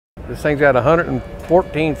This thing's got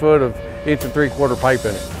 114 foot of 1 3/4 pipe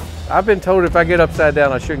in it. I've been told if I get upside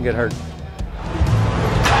down, I shouldn't get hurt.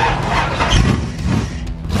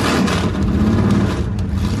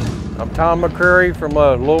 I'm Tom McCreary from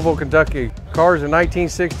Louisville, Kentucky. Car's a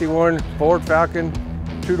 1961 Ford Falcon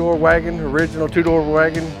two-door wagon, original two-door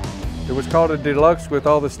wagon. It was called a deluxe with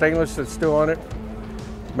all the stainless that's still on it.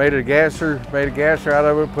 Made a gasser out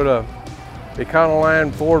of it, put a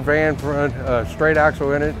Econoline Ford van front straight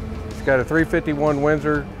axle in it. It's got a 351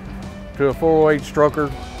 Windsor to a 408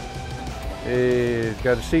 stroker. It's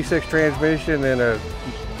got a C6 transmission and a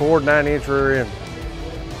Ford 9-inch rear end.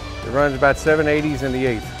 It runs about 780s in the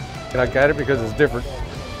 8th. And I got it because it's different.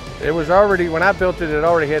 It was already, when I built it, it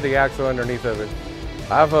already had the axle underneath of it.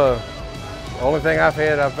 The only thing I've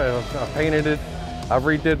had, I've painted it. I've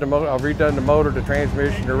redone the motor, the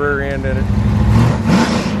transmission, the rear end in it.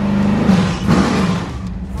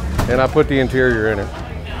 And I put the interior in it.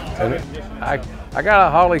 And I got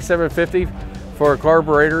a Holley 750 for a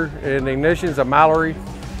carburetor, and the ignition's a Mallory.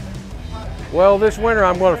 Well, this winter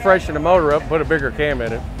I'm going to freshen the motor up and put a bigger cam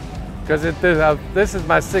in it, because this is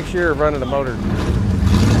my 6th year of running the motor.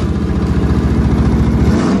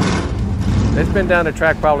 It's been down the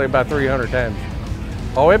track probably about 300 times.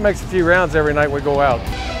 Oh, it makes a few rounds every night we go out.